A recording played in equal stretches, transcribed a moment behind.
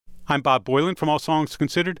I'm Bob Boylan from All Songs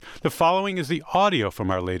Considered. The following is the audio from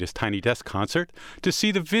our latest Tiny Desk concert. To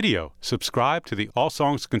see the video, subscribe to the All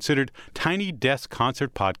Songs Considered Tiny Desk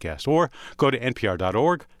Concert podcast or go to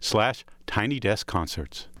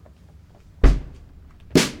npr.org/tinydeskconcerts.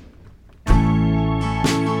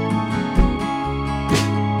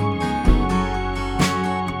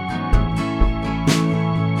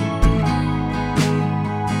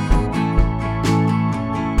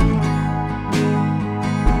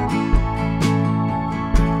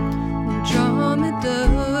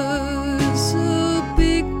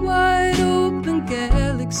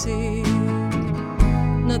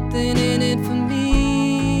 Nothing in it for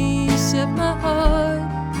me except my heart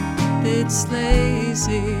that's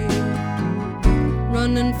lazy,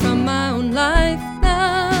 running from my own life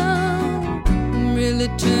now. I'm really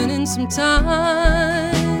turning some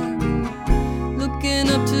time, looking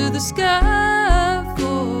up to the sky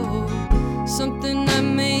for something I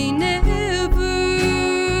may never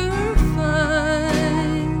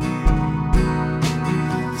find.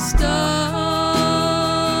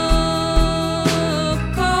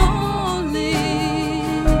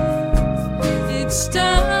 It's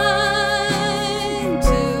time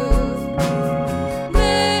to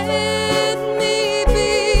let me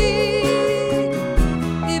be.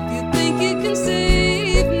 If you think you can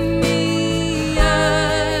save me,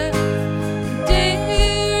 I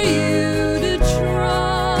dare you to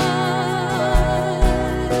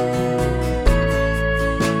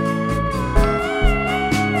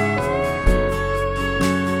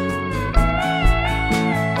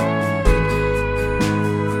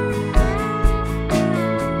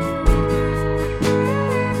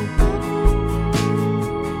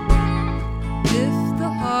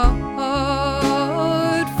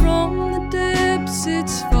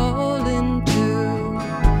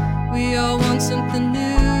something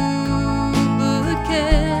new, but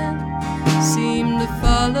can't seem to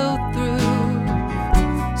follow through.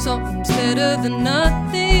 Something's better than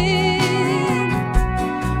nothing,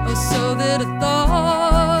 or so that I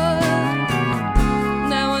thought.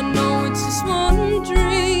 Now I know it's just one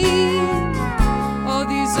dream. All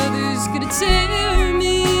these others could tear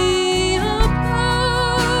me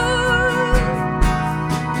apart.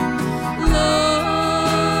 Love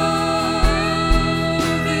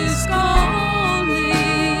is gone.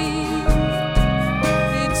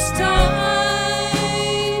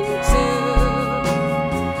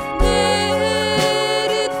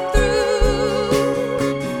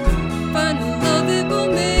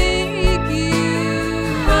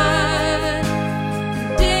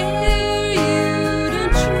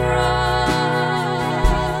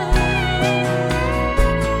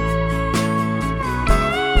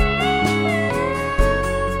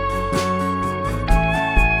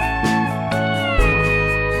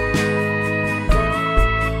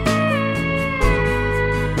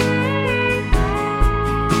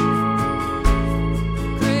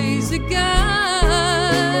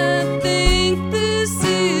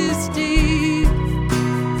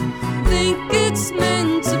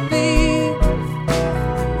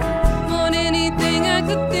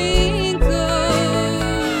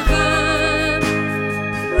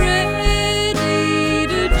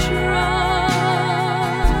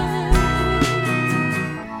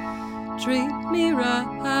 Treat me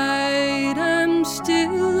right, I'm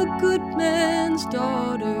still a good man's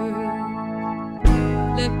daughter.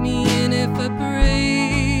 Let me in if I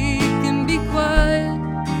break, and be quiet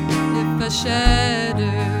if I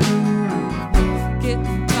shatter.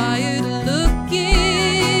 Getting tired of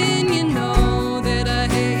looking, you know that I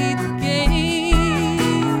hate the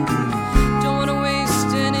game. Don't wanna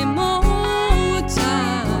waste any more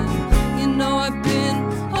time, you know I've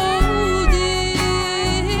been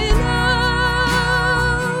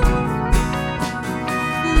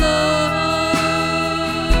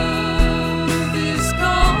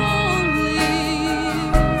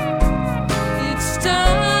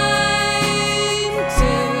time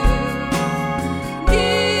to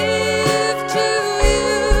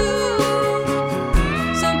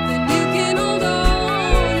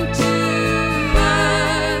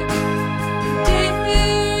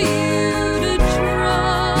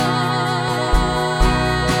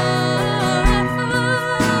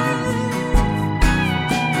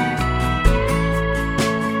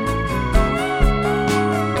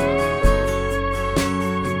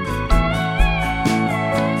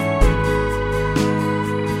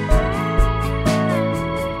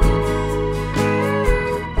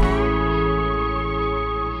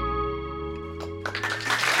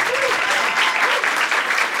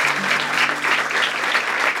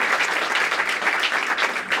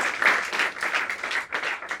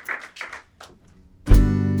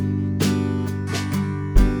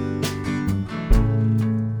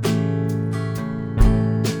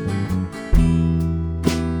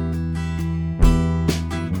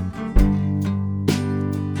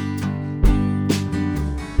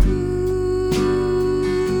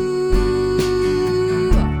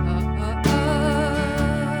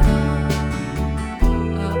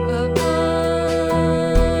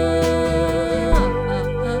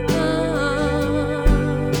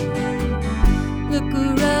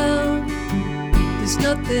look around, there's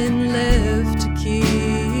nothing left to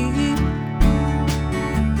keep.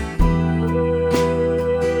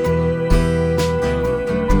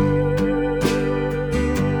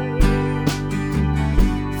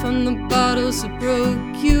 From the bottles that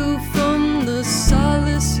broke you, from the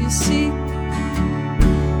solace you seek,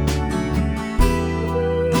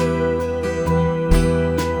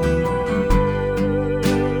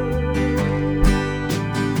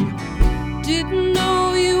 didn't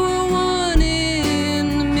know you were one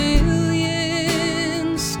in a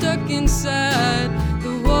million, stuck inside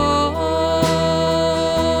the wall.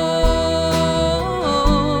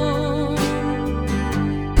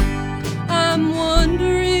 I'm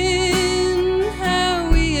wondering how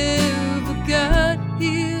we ever got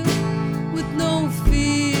here, with no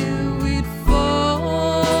fear we'd fall.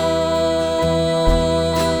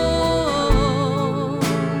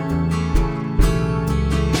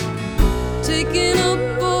 Taking up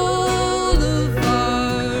all of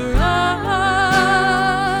our eyes,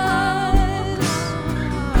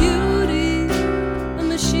 beauty, a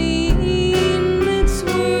machine that's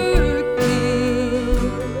working,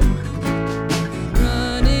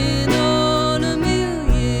 running on a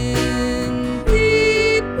million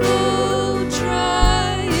people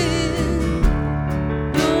trying.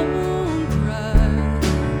 Don't cry,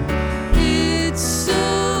 it's so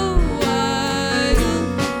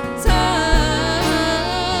wild time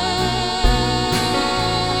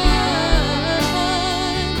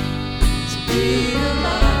to be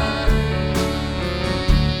alive.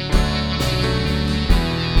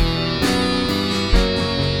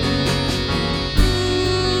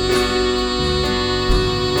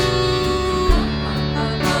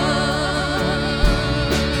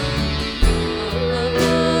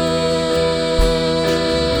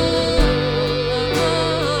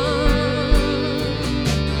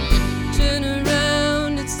 Turn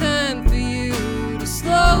around, it's time for you to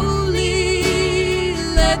slowly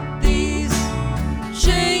let these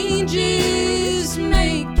changes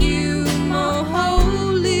make you more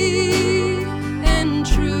holy and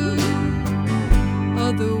true.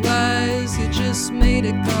 Otherwise, you just made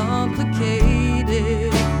it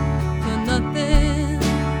complicated for nothing.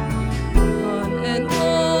 On and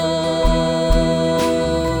on,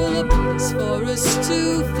 a place for us to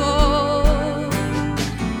fall.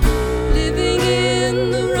 Living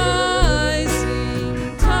in the rising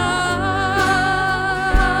tide,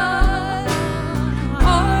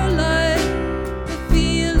 our life, a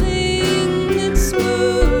feeling that's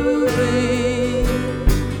moving,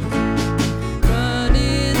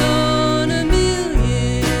 running on a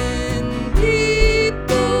million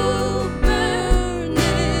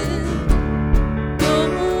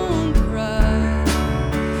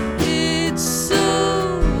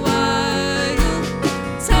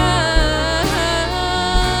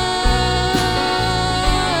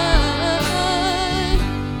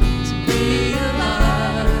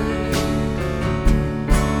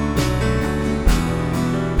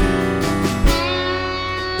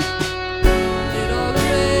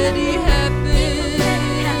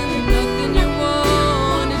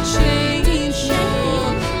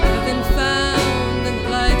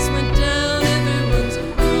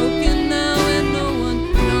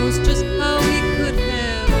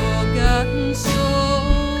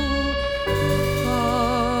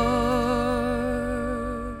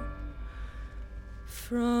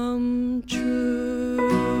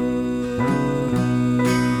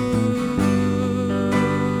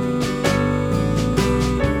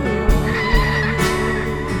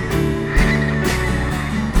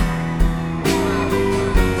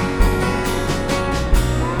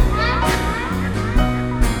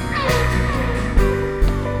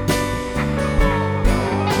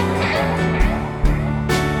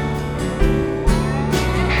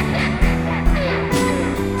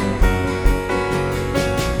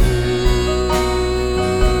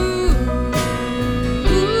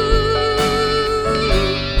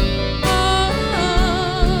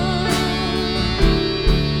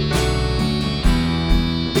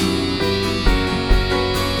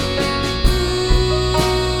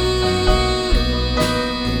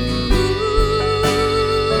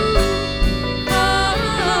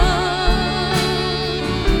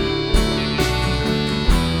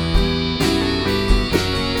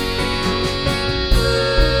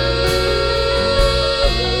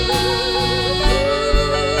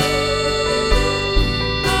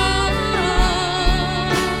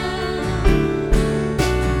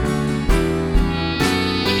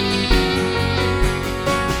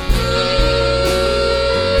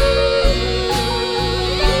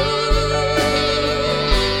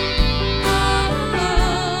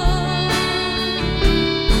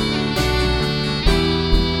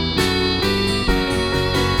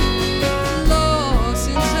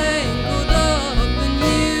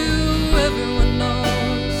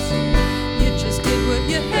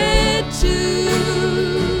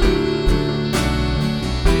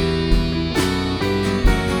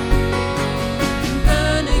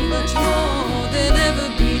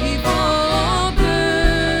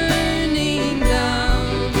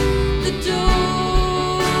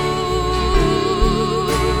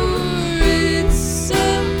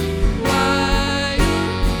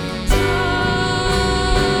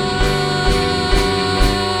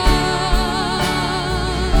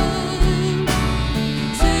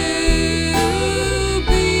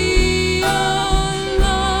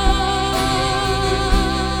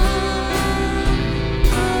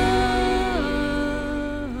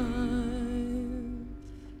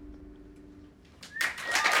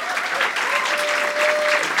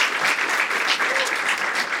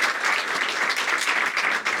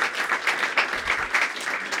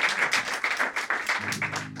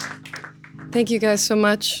Thank you guys so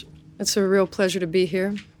much. It's a real pleasure to be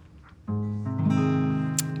here.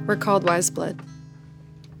 We're called Wise Blood.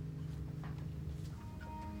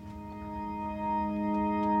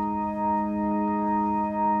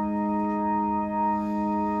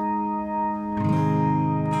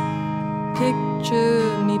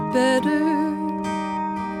 Picture me better.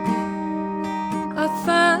 I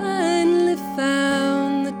finally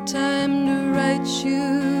found the time to write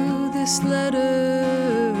you this letter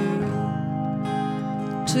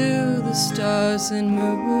to the stars and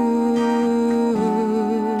moon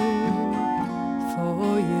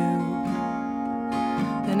for you,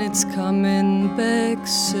 and it's coming back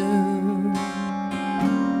soon.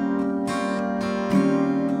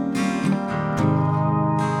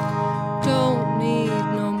 Don't need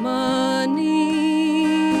no money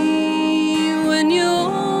when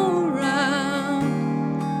you're around,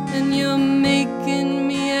 and you're making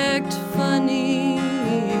me act funny.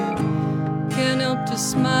 Can't help to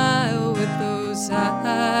smile with those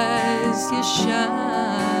eyes you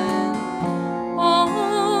shine on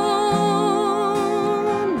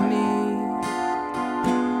me.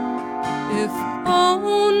 If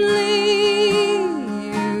only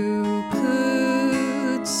you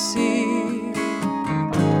could see,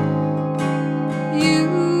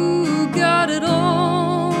 you got it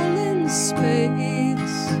all in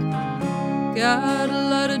spades. Got a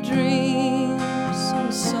lot of dreams,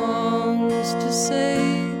 some songs to say,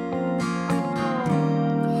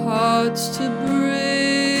 hearts to break.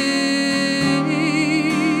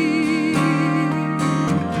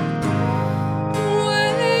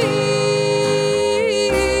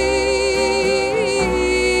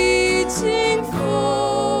 Waiting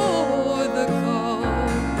for the call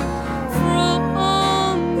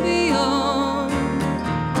from beyond.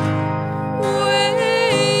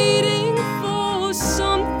 Waiting for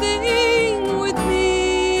something with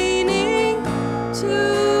meaning to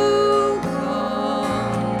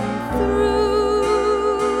come through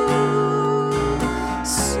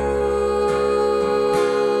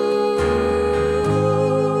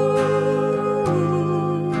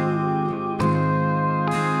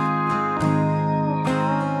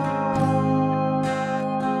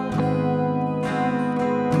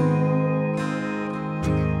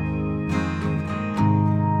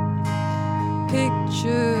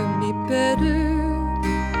Picture me better.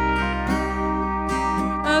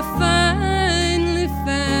 I finally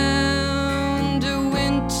found a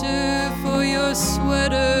winter for your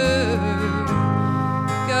sweater.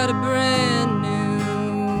 Got a brand new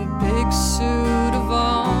big suit of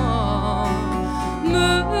armor.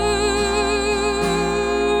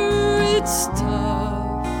 It's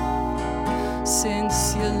tough.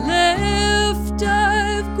 Since you left,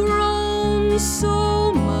 I've grown so